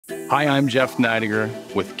Hi, I'm Jeff Neidiger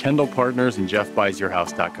with Kendall Partners and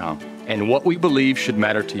JeffBuysYourHouse.com. And what we believe should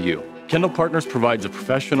matter to you. Kendall Partners provides a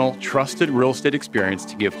professional, trusted real estate experience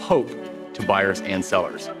to give hope to buyers and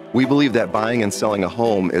sellers. We believe that buying and selling a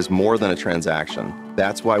home is more than a transaction.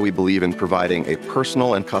 That's why we believe in providing a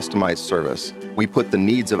personal and customized service. We put the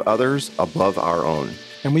needs of others above our own.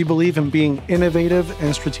 And we believe in being innovative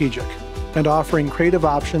and strategic and offering creative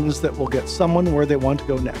options that will get someone where they want to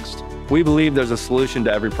go next. We believe there's a solution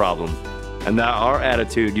to every problem, and that our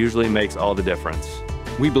attitude usually makes all the difference.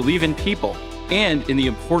 We believe in people and in the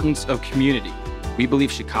importance of community. We believe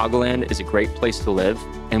Chicagoland is a great place to live,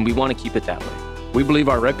 and we want to keep it that way. We believe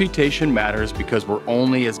our reputation matters because we're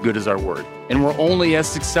only as good as our word, and we're only as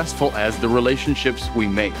successful as the relationships we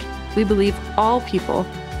make. We believe all people,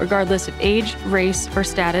 regardless of age, race, or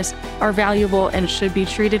status, are valuable and should be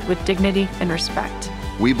treated with dignity and respect.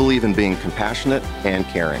 We believe in being compassionate and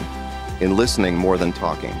caring, in listening more than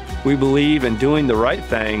talking. We believe in doing the right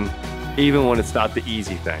thing, even when it's not the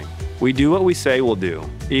easy thing. We do what we say we'll do,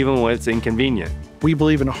 even when it's inconvenient. We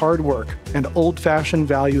believe in hard work, and old-fashioned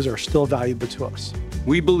values are still valuable to us.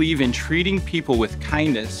 We believe in treating people with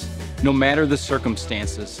kindness, no matter the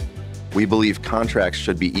circumstances. We believe contracts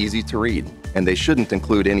should be easy to read, and they shouldn't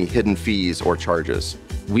include any hidden fees or charges.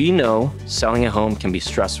 We know selling a home can be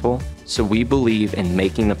stressful, so we believe in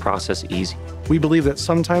making the process easy. We believe that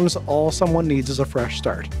sometimes all someone needs is a fresh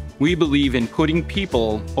start. We believe in putting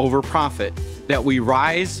people over profit, that we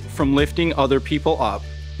rise from lifting other people up.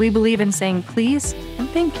 We believe in saying please and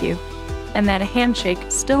thank you, and that a handshake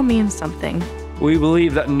still means something. We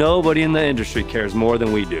believe that nobody in the industry cares more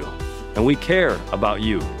than we do, and we care about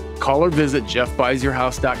you. Call or visit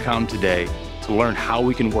JeffBuysYourHouse.com today to learn how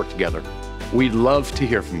we can work together. We'd love to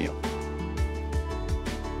hear from you.